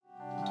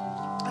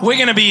We're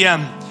going to be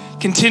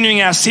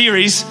continuing our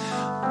series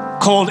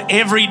called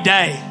Every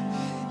Day.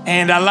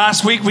 And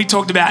last week we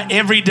talked about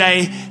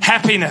everyday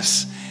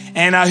happiness.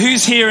 And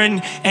who's here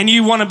and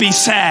you want to be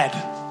sad?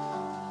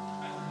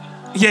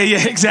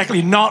 Yeah,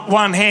 exactly. Not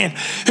one hand.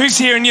 Who's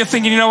here and you're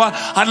thinking, you know what?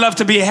 I'd love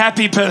to be a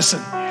happy person.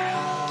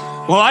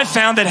 Well, I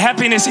found that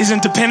happiness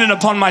isn't dependent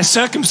upon my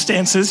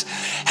circumstances.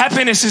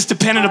 Happiness is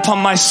dependent upon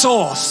my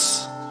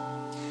source.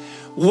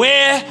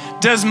 Where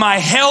does my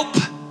help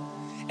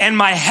and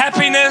my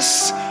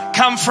happiness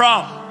come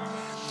from?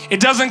 It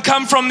doesn't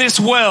come from this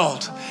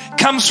world. It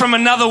comes from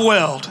another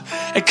world.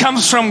 It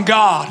comes from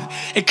God.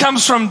 It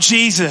comes from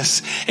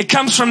Jesus. It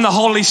comes from the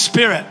Holy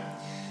Spirit.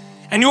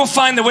 And you'll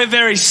find that we're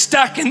very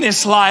stuck in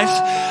this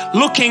life,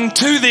 looking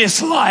to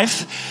this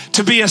life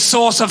to be a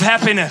source of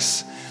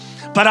happiness.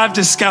 But I've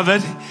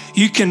discovered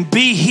you can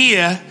be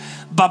here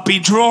but be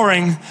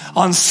drawing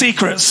on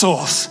secret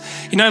sauce.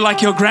 You know,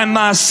 like your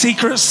grandma's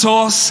secret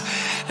sauce.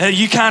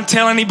 You can't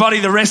tell anybody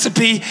the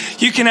recipe.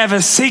 You can have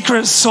a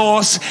secret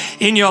sauce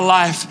in your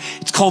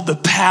life. It's called the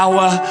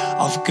power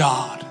of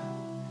God.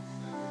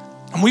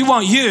 And we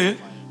want you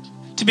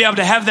to be able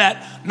to have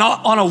that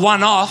not on a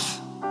one-off,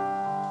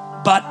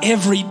 but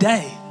every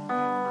day.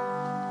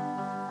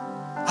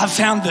 I've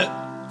found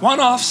that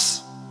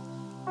one-offs,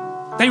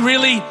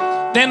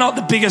 they're not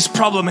the biggest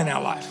problem in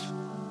our life.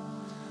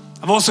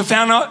 I've also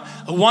found out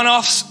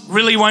one-offs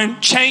really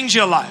won't change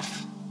your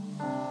life.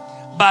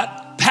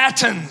 But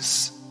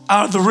patterns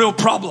are the real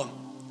problem.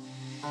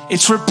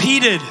 It's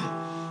repeated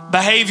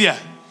behavior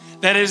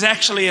that is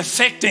actually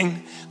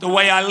affecting the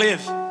way I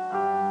live.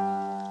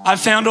 I've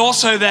found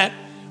also that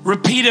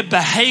repeated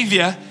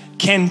behavior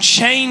can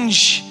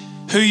change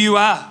who you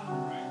are.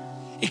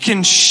 It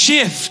can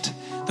shift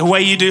the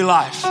way you do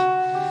life.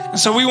 And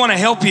so we want to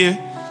help you.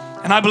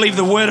 And I believe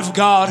the Word of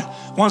God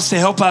wants to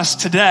help us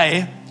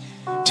today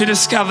to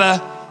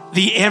discover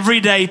the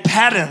everyday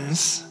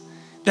patterns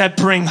that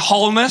bring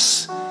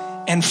wholeness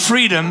and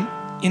freedom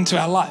into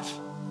our life.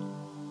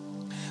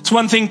 It's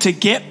one thing to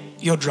get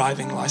your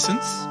driving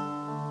license.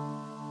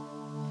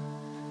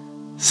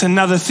 It's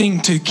another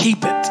thing to keep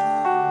it.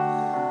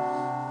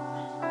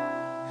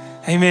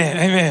 Amen,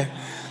 amen.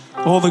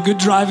 All the good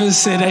drivers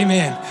said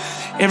amen.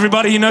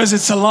 Everybody who knows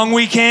it's a long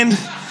weekend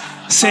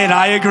said,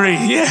 I agree.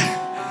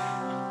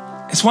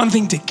 Yeah. It's one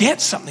thing to get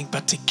something,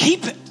 but to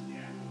keep it,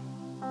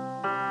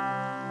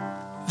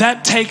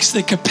 that takes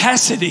the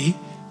capacity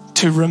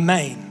to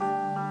remain.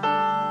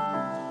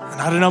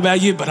 And I don't know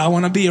about you, but I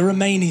want to be a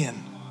Romanian.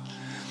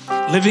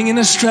 Living in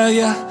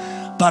Australia,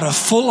 but a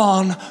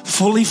full-on,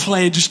 fully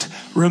fledged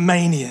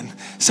Romanian.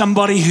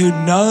 Somebody who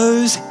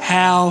knows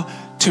how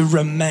to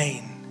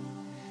remain.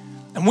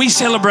 And we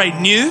celebrate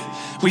new,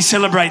 we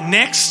celebrate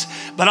next,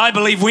 but I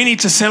believe we need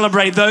to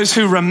celebrate those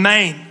who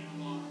remain.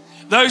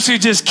 Those who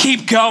just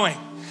keep going.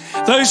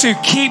 Those who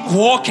keep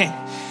walking.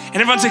 And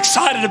everyone's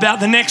excited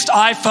about the next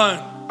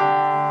iPhone.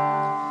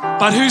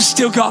 But who's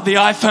still got the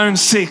iPhone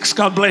 6?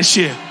 God bless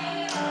you.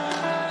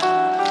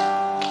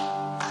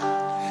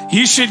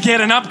 You should get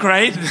an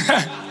upgrade.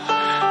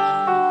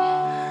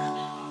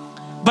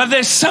 But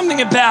there's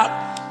something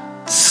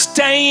about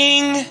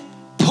staying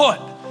put,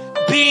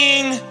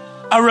 being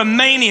a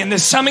Romanian.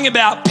 There's something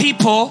about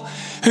people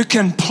who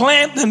can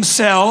plant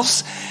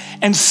themselves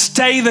and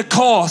stay the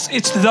course.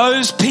 It's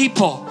those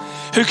people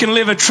who can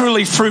live a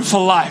truly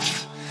fruitful life.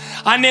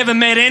 I never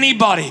met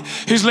anybody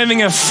who's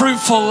living a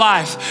fruitful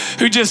life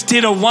who just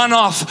did a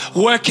one-off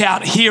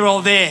workout here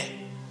or there.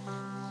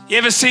 You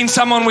ever seen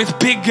someone with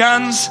big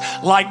guns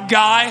like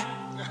Guy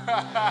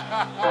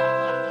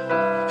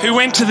who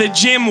went to the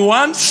gym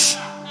once?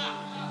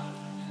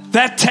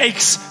 That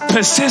takes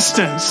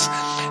persistence.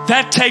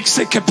 That takes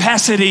the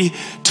capacity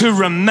to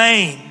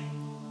remain.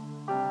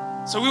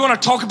 So we want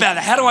to talk about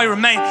it. How do I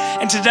remain?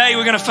 And today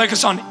we're going to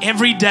focus on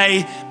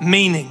everyday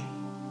meaning.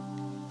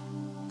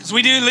 Because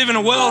we do live in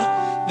a world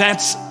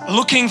that's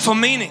looking for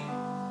meaning.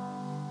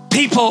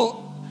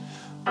 People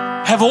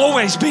have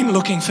always been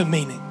looking for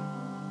meaning.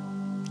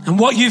 And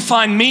what you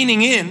find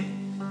meaning in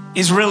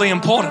is really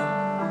important.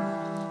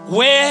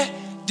 Where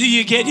do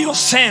you get your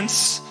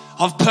sense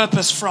of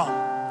purpose from?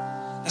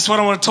 That's what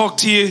I want to talk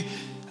to you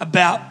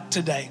about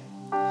today.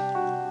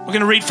 We're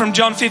going to read from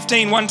John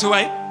 15,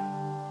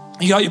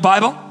 1-8. You got your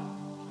Bible?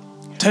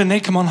 Turn there,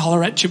 come on,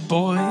 holler at your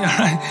boy. All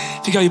right.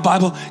 If you got your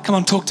Bible, come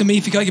on, talk to me.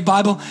 If you got your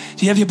Bible,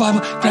 do you have your Bible?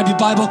 Grab your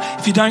Bible.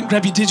 If you don't,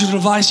 grab your digital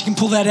device. You can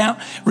pull that out,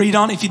 read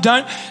on. If you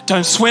don't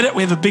sweat it.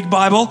 We have a big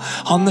Bible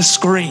on the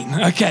screen.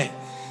 Okay,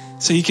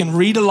 so you can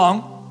read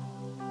along.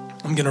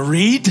 I'm going to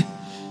read,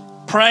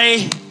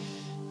 pray,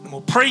 and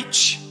we'll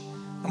preach,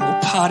 and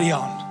we'll party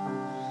on.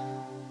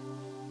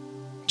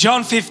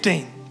 John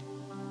 15,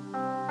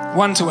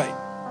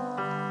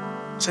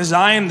 1-8. It says,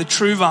 I am the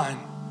true vine.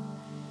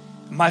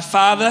 My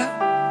Father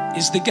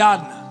is the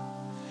gardener.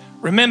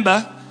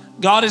 Remember,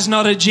 God is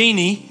not a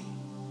genie.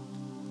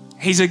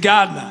 He's a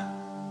gardener.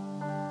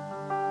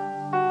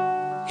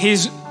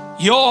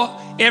 Your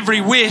every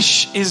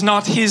wish is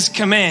not his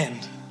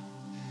command.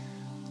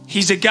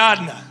 He's a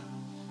gardener.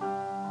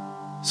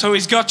 So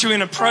he's got you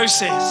in a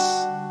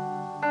process.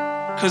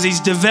 because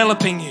he's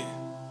developing you,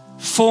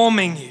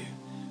 forming you,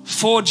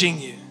 forging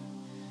you.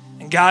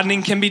 And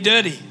gardening can be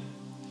dirty.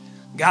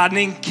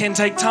 Gardening can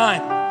take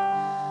time.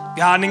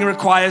 Gardening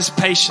requires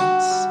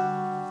patience.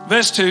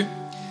 Verse 2,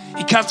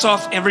 he cuts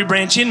off every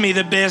branch in me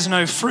that bears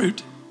no fruit,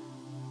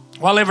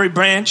 while every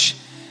branch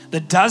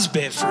that does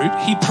bear fruit,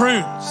 he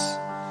prunes,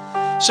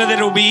 so that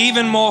it will be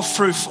even more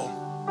fruitful.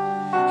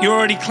 You're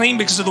already clean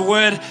because of the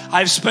word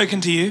I've spoken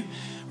to you.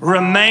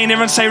 Remain,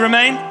 everyone say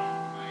remain.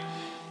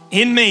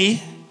 In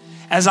me,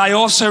 as I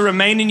also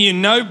remain in you.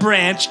 No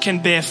branch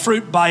can bear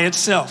fruit by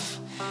itself.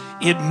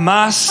 It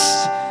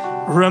must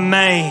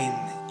remain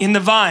in the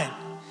vine.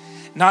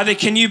 Neither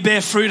can you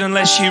bear fruit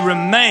unless you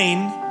remain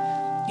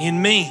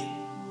in me.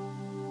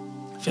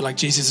 I feel like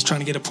Jesus is trying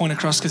to get a point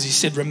across because he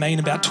said remain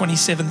about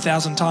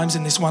 27,000 times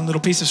in this one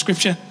little piece of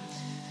scripture.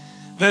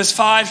 Verse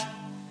 5,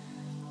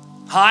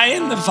 I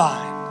am the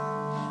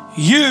vine,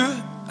 you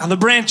are the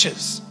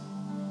branches.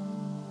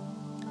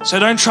 So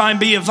don't try and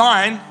be a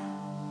vine,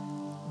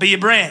 be a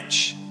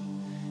branch.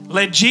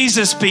 Let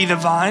Jesus be the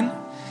vine.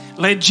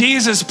 Let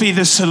Jesus be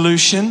the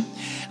solution.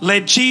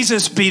 Let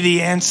Jesus be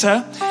the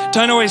answer.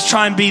 Don't always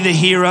try and be the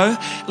hero.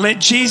 Let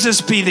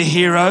Jesus be the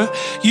hero.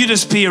 You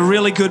just be a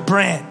really good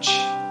branch.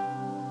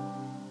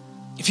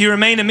 If you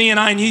remain in me and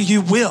I in you,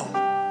 you will,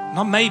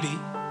 not maybe,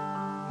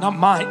 not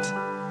might,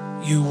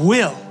 you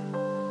will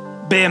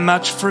bear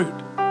much fruit.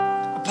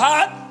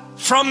 Apart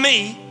from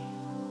me,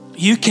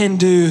 you can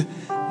do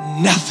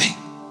nothing.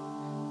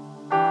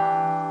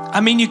 I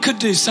mean, you could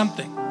do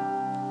something,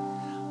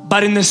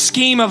 but in the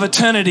scheme of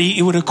eternity,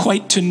 it would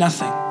equate to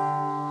nothing.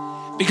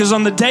 Because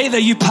on the day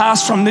that you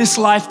pass from this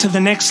life to the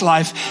next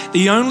life,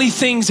 the only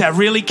things that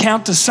really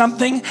count to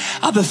something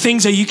are the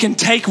things that you can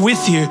take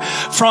with you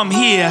from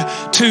here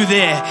to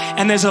there.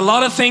 And there's a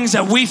lot of things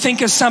that we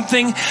think are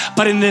something,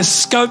 but in the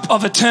scope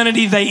of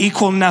eternity, they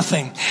equal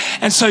nothing.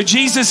 And so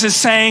Jesus is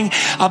saying,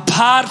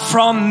 apart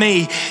from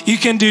me, you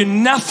can do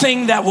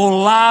nothing that will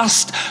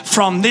last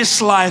from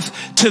this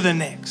life to the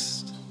next.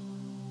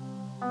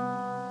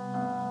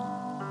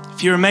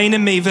 If you remain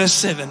in me, verse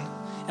 7,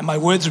 and my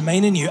words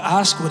remain in you,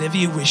 ask whatever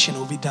you wish and it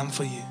will be done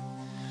for you.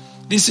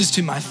 This is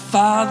to my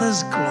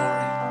Father's glory,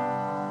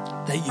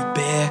 that you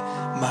bear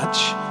much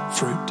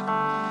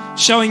fruit,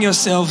 showing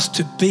yourselves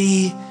to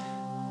be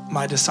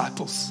my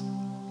disciples.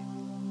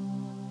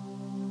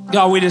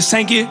 God, we just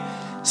thank you.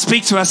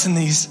 Speak to us in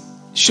these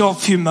short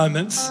few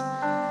moments.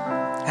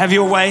 Have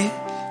your way.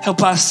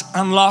 Help us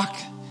unlock.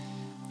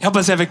 Help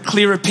us have a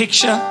clearer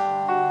picture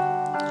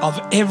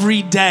of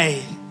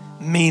everyday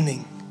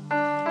meaning,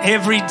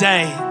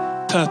 everyday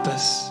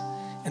purpose,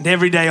 and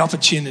everyday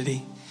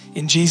opportunity.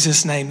 In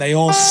Jesus' name, they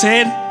all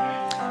said,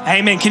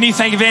 amen. Can you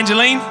thank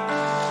Evangeline?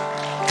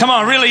 Come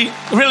on, really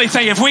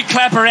thank you. If we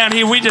clap around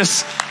here, we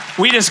just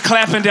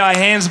clap until our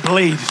hands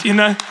bleed, you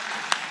know?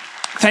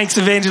 Thanks,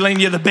 Evangeline,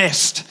 you're the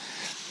best.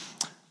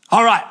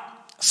 All right,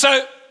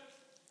 so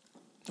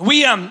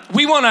we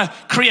want to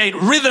create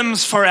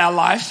rhythms for our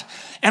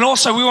life, and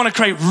also we want to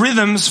create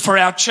rhythms for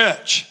our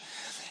church.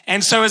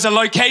 And so as a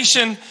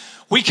location,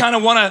 we kind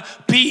of want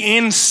to be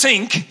in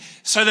sync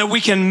so that we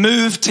can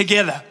move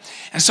together.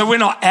 And so we're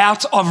not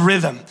out of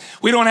rhythm.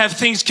 We don't have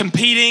things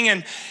competing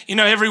and, you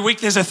know, every week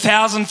there's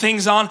 1,000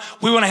 things on.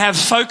 We want to have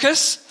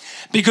focus,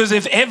 because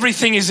if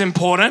everything is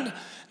important,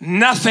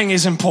 nothing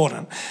is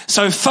important.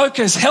 So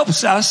focus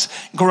helps us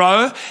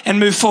grow and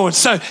move forward.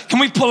 So can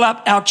we pull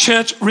up our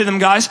church rhythm,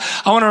 guys?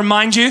 I want to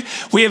remind you,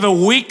 we have a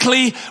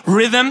weekly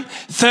rhythm.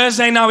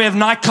 Thursday night, we have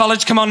night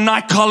college. Come on,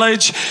 night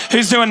college.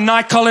 Who's doing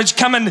night college?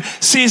 Come and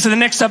see us at the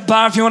next up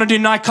bar if you want to do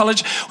night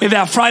college. We have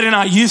our Friday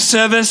night youth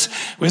service.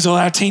 Where's all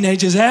our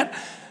teenagers at?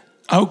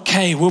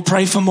 Okay, we'll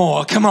pray for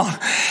more. Come on.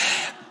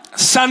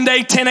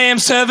 Sunday, 10 a.m.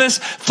 service,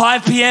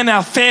 5 p.m.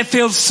 our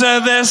Fairfield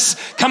service.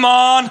 Come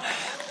on.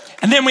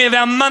 And then we have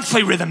our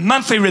monthly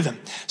rhythm.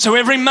 So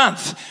every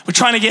month, we're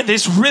trying to get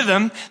this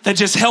rhythm that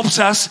just helps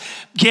us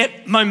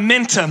get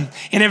momentum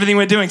in everything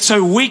we're doing.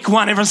 So week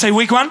 1, everyone say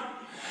week 1,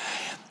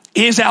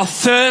 is our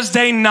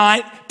Thursday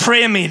night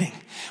prayer meeting.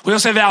 We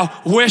also have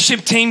our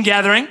worship team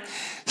gathering.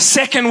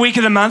 Second week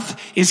of the month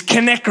is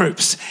connect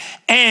groups.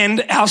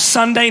 And our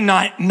Sunday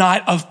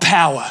night of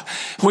power.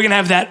 We're going to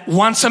have that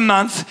once a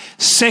month,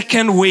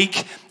 second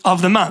week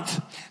of the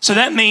month. So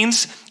that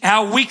means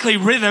our weekly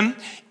rhythm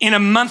in a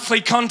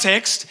monthly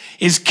context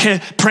is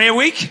prayer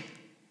week,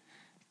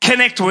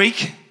 connect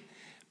week,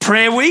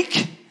 prayer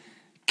week,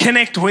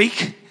 connect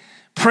week,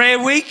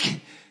 prayer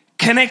week,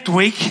 connect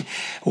week.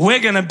 We're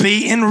going to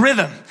be in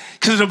rhythm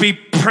because it'll be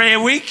prayer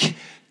week,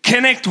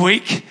 connect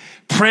week,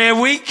 prayer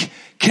week,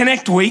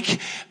 connect week.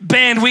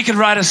 Band, we could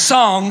write a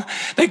song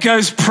that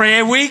goes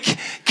prayer week,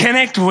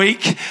 connect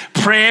week,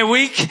 prayer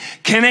week,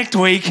 connect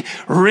week,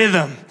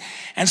 rhythm.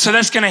 And so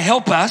that's going to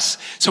help us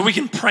so we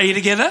can pray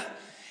together.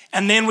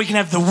 And then we can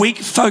have the week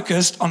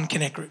focused on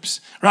connect groups,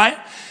 right?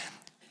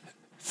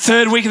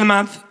 Third week of the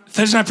month,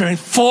 Thursday night prayer.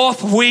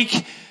 Fourth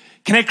week,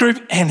 connect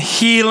group and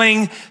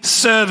healing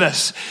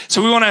service.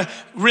 So we want to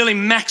really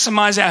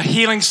maximize our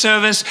healing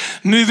service,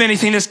 move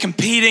anything that's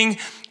competing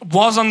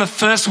was on the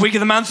first week of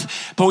the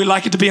month, but we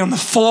like it to be on the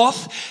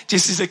 4th,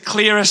 just as a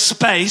clearer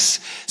space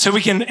so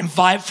we can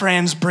invite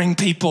friends, bring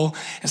people.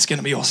 It's going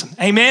to be awesome.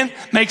 Amen?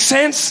 Makes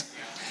sense?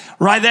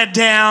 Write that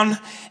down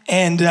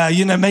and,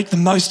 make the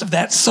most of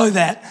that so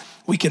that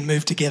we can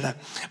move together.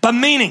 But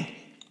meaning,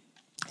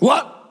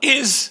 what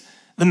is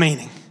the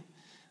meaning?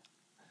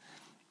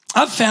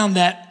 I've found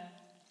that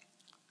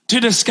to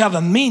discover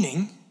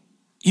meaning,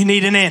 you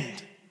need an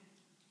end.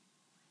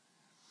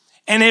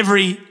 And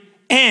every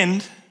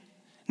end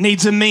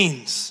needs a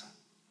means.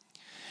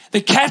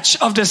 The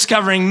catch of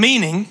discovering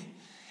meaning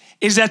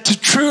is that to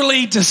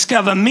truly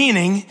discover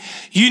meaning,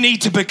 you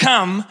need to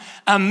become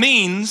a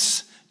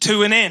means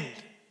to an end.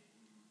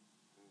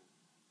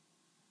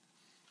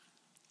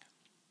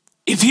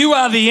 If you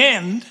are the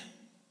end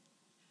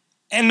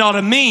and not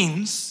a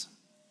means,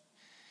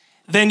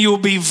 then you'll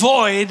be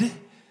void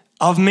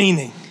of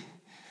meaning.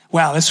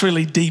 Wow, that's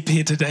really deep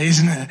here today,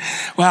 isn't it?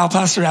 Wow,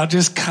 Pastor Al,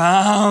 just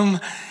calm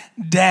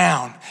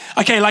down.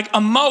 Okay, like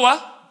a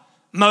mower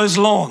mows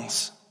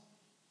lawns.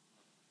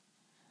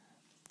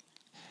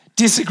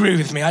 Disagree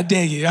with me, I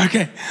dare you.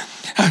 Okay.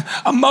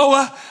 A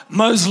mower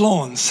mows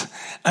lawns.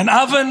 An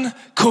oven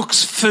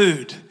cooks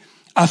food.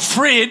 A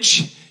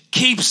fridge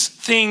keeps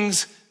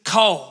things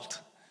cold.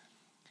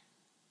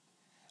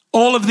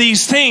 All of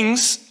these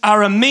things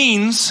are a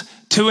means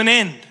to an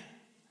end.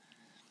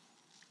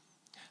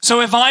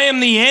 So if I am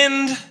the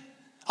end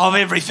of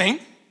everything,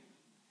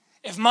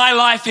 if my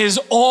life is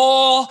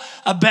all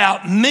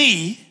about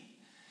me,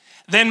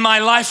 then my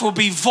life will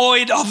be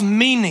void of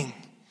meaning,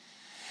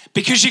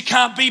 because you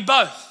can't be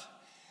both.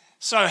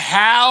 So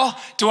how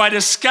do I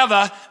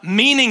discover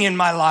meaning in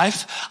my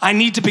life? I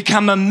need to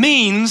become a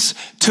means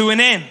to an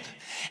end.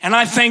 And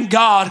I thank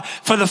God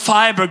for the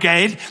fire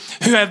brigade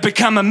who have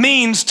become a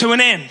means to an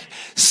end,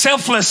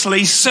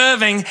 selflessly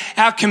serving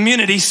our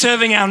community,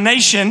 serving our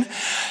nation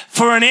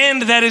for an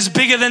end that is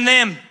bigger than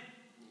them.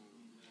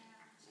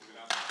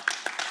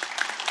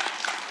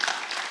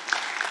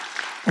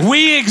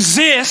 We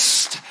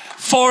exist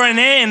for an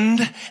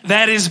end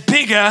that is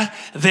bigger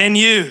than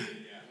you.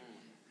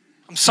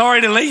 I'm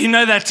sorry to let you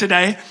know that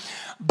today,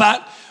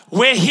 but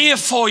we're here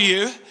for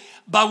you,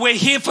 but we're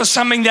here for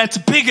something that's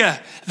bigger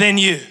than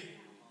you.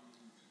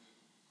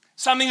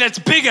 Something that's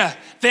bigger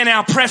than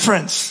our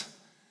preference.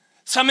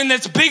 Something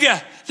that's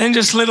bigger than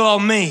just little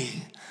old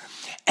me.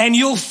 And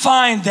you'll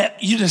find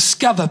that you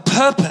discover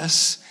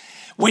purpose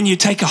when you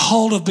take a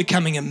hold of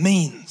becoming a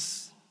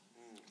means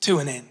to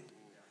an end.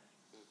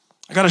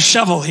 I got a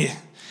shovel here.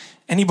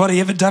 Anybody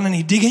ever done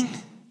any digging?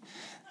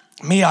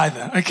 Me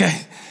either.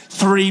 Okay.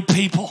 3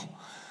 people.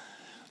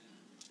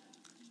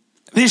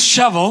 This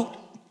shovel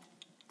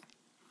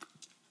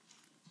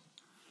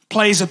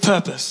plays a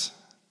purpose.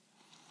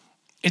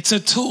 It's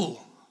a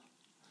tool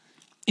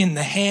in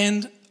the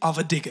hand of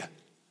a digger.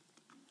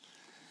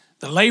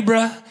 The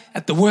laborer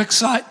at the work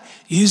site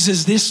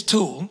uses this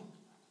tool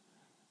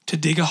to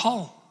dig a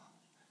hole.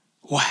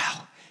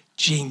 Wow,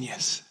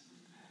 genius.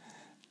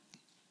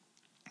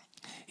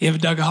 You ever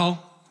dug a hole?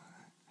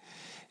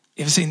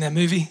 You ever seen that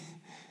movie?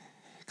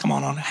 Come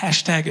on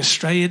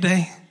 #Australia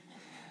Day.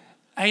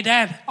 Hey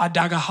Dad, I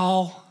dug a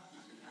hole.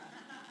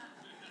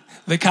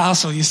 The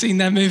Castle, you seen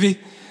that movie?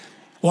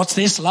 What's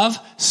this, love?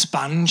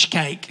 Sponge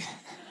cake.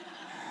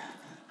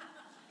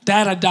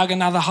 Dad, I dug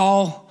another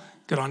hole.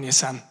 Good on you,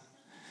 son.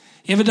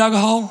 You ever dug a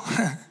hole?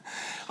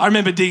 I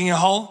remember digging a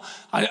hole.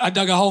 I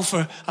dug a hole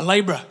for a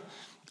laborer.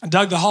 I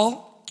dug the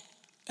hole,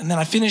 and then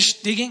I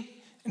finished digging,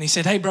 and he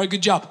said, hey, bro,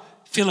 good job.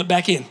 Fill it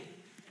back in.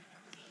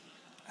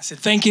 I said,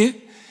 thank you.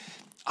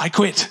 I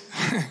quit.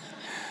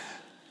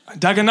 I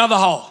dug another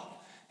hole.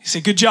 He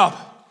said, good job.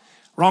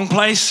 Wrong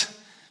place.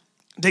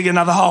 Dig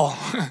another hole.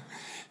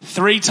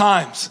 3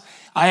 times.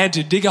 I had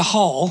to dig a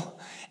hole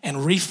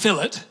and refill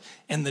it,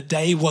 and the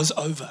day was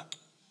over.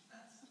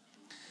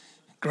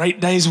 Great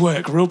day's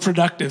work, real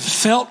productive.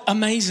 Felt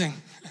amazing.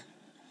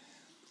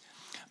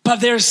 But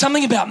there is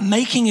something about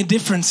making a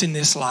difference in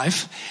this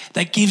life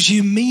that gives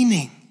you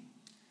meaning.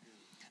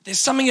 There's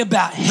something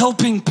about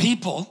helping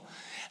people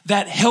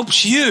that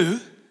helps you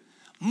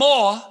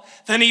more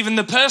than even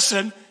the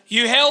person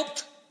you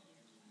helped.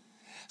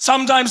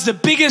 Sometimes the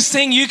biggest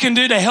thing you can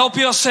do to help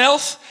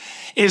yourself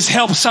is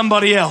help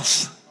somebody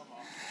else.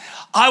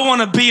 I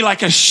want to be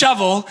like a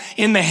shovel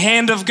in the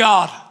hand of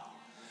God.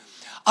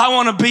 I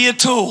want to be a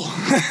tool.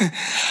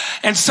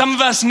 And some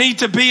of us need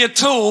to be a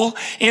tool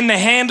in the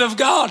hand of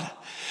God.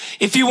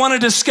 If you want to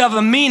discover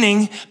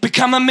meaning,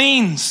 become a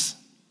means.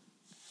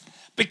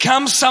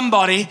 Become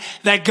somebody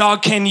that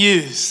God can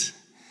use.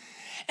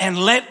 And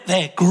let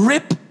the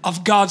grip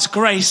of God's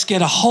grace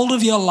get a hold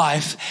of your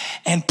life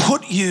and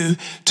put you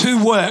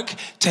to work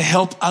to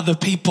help other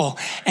people.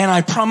 And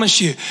I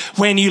promise you,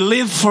 when you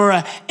live for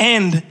an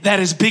end that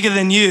is bigger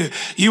than you,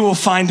 you will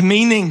find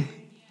meaning.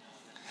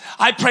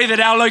 I pray that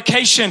our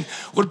location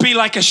would be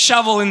like a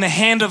shovel in the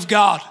hand of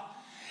God,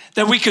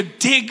 that we could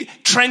dig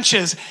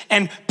trenches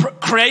and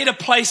create a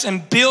place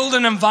and build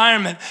an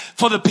environment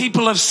for the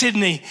people of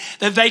Sydney,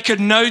 that they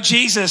could know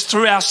Jesus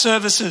through our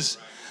services,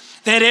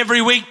 that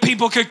every week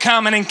people could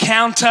come and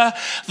encounter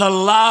the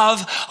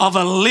love of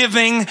a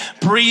living,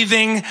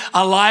 breathing,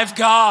 alive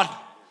God.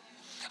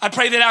 I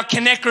pray that our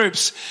connect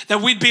groups,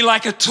 that we'd be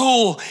like a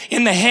tool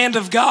in the hand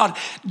of God,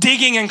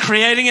 digging and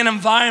creating an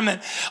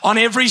environment on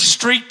every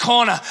street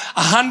corner,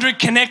 100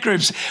 connect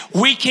groups,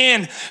 week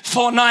in,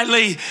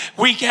 fortnightly,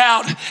 week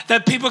out,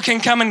 that people can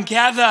come and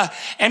gather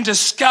and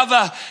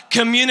discover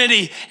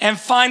community and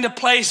find a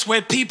place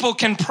where people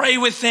can pray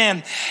with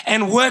them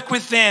and work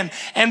with them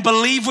and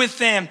believe with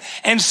them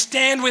and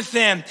stand with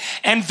them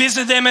and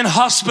visit them in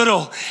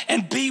hospital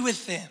and be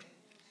with them.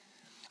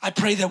 I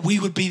pray that we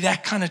would be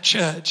that kind of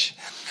church.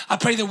 I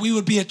pray that we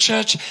would be a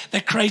church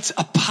that creates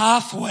a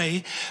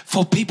pathway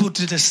for people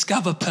to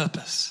discover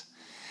purpose.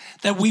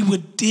 That we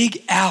would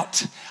dig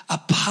out a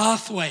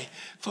pathway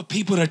for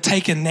people to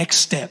take a next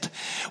step.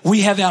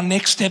 We have our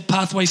next step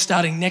pathway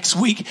starting next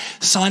week.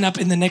 Sign up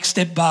in the Next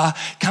Step bar.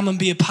 Come and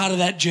be a part of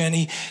that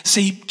journey.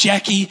 See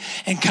Jackie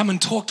and come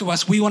and talk to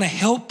us. We want to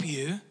help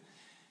you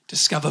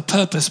discover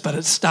purpose, but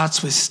it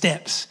starts with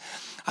steps.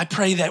 I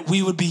pray that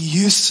we would be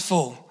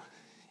useful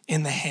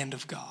in the hand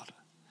of God.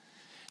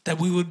 That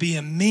we would be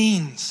a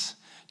means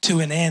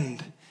to an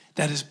end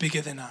that is bigger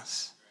than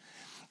us.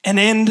 An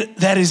end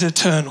that is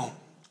eternal.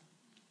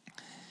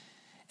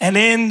 An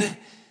end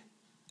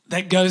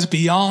that goes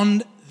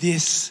beyond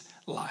this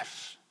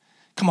life.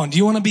 Come on, do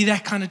you want to be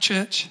that kind of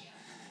church?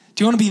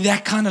 Do you want to be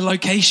that kind of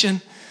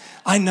location?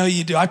 I know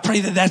you do. I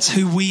pray that that's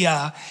who we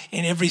are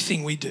in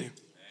everything we do.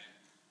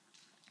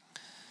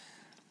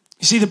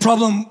 You see, the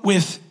problem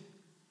with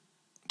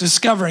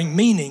discovering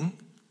meaning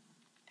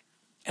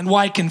and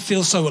why it can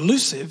feel so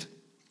elusive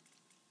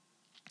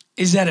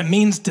is that it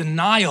means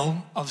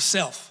denial of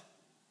self.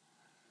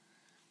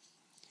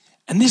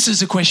 And this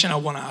is a question I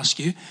want to ask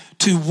you.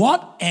 To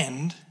what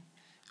end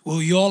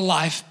will your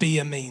life be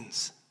a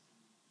means?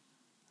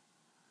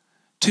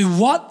 To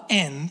what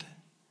end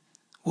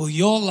will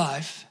your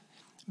life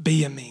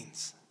be a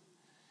means?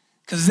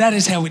 Because that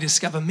is how we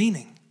discover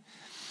meaning.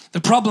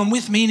 The problem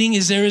with meaning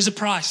is there is a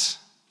price.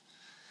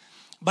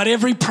 But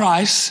every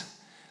price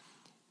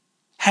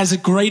has a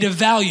greater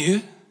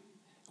value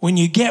when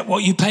you get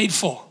what you paid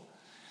for.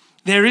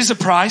 There is a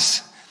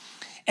price,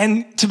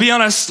 and to be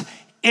honest,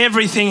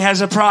 everything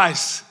has a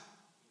price.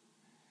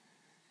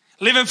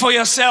 Living for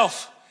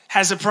yourself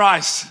has a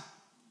price.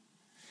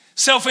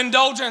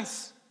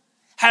 Self-indulgence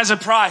has a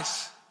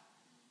price.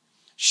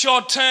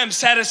 Short-term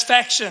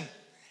satisfaction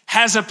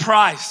has a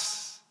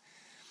price.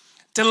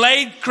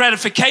 Delayed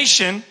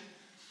gratification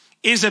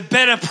is a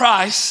better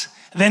price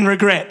than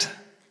regret.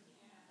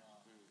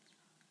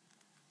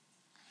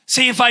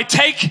 See, if I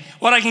take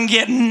what I can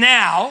get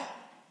now,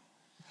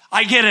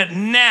 I get it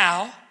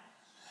now,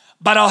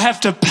 but I'll have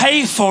to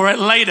pay for it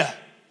later.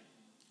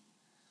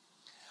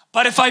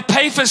 But if I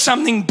pay for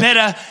something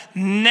better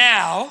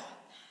now,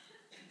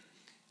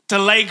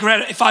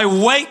 if I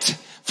wait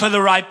for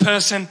the right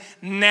person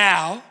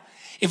now,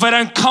 if I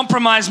don't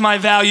compromise my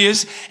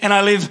values and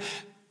I live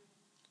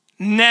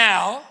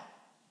now,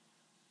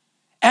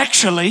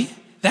 actually,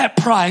 that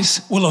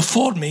price will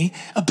afford me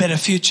a better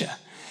future.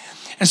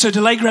 And so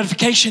delayed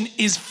gratification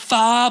is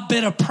far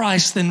better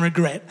price than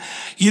regret.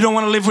 You don't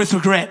want to live with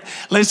regret.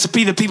 Let's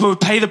be the people who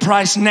pay the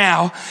price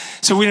now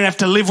so we don't have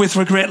to live with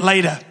regret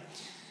later.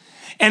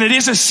 And it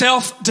is a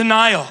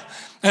self-denial.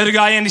 I heard a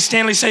guy, Andy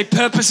Stanley, say,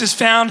 purpose is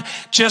found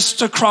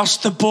just across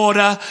the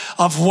border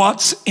of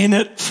what's in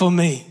it for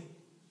me.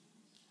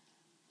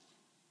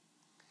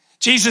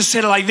 Jesus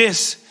said it like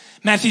this,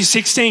 Matthew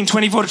 16,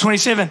 24 to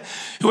 27.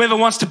 Whoever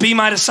wants to be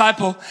my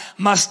disciple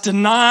must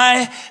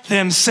deny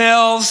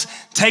themselves,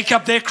 take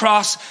up their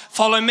cross,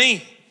 follow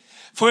me.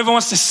 For whoever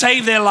wants to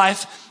save their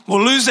life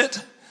will lose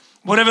it.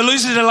 Whatever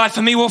loses their life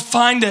for me will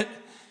find it.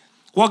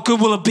 What good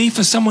will it be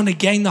for someone to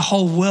gain the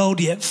whole world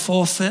yet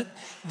forfeit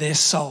their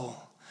soul?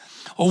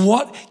 Or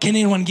what can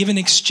anyone give in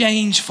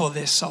exchange for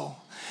their soul?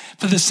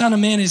 For the Son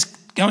of Man is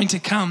going to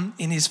come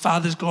in his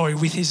Father's glory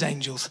with his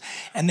angels,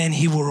 and then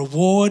he will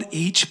reward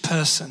each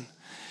person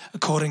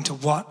according to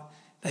what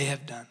they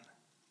have done.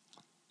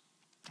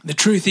 The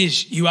truth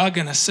is, you are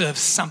going to serve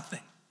something.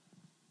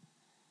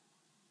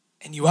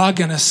 And you are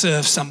going to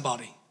serve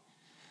somebody.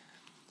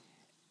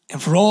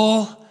 And for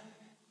all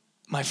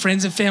my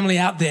friends and family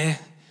out there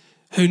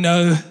who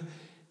know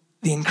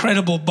the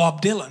incredible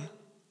Bob Dylan,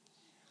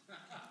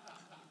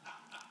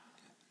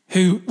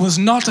 who was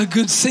not a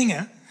good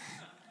singer,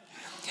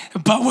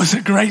 but was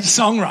a great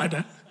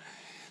songwriter,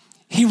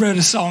 he wrote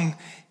a song,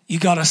 You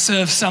Gotta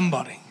Serve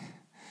Somebody.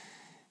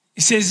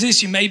 He says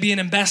this, you may be an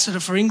ambassador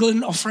for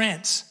England or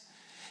France.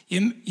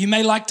 You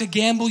may like to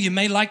gamble, you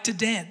may like to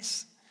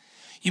dance.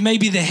 You may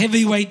be the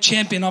heavyweight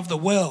champion of the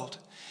world.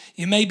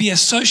 You may be a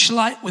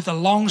socialite with a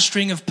long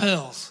string of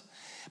pearls,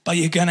 but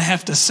you're going to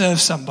have to serve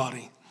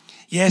somebody.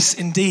 Yes,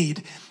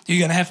 indeed, you're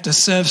going to have to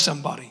serve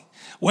somebody.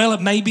 Well,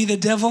 it may be the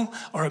devil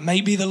or it may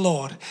be the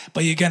Lord,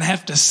 but you're going to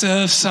have to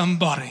serve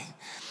somebody.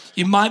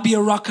 You might be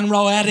a rock and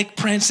roll addict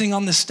prancing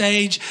on the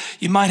stage.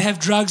 You might have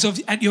drugs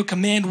at your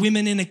command,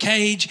 women in a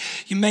cage.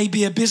 You may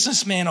be a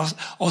businessman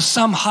or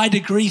some high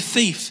degree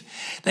thief.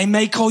 They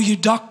may call you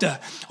doctor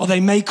or they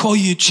may call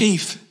you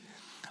chief,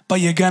 but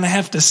you're going to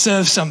have to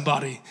serve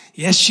somebody.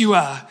 Yes, you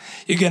are.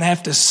 You're going to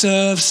have to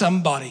serve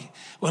somebody.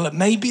 Well, it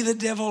may be the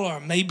devil or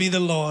it may be the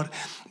Lord,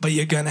 but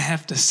you're going to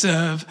have to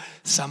serve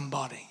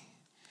somebody.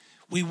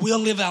 We will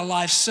live our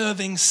life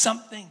serving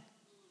something.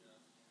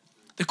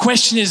 The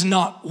question is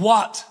not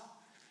what.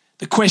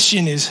 The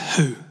question is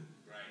who.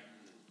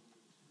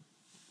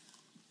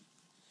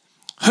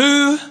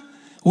 Who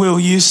will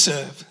you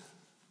serve?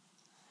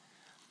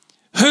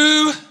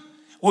 Who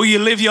will you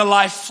live your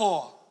life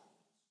for?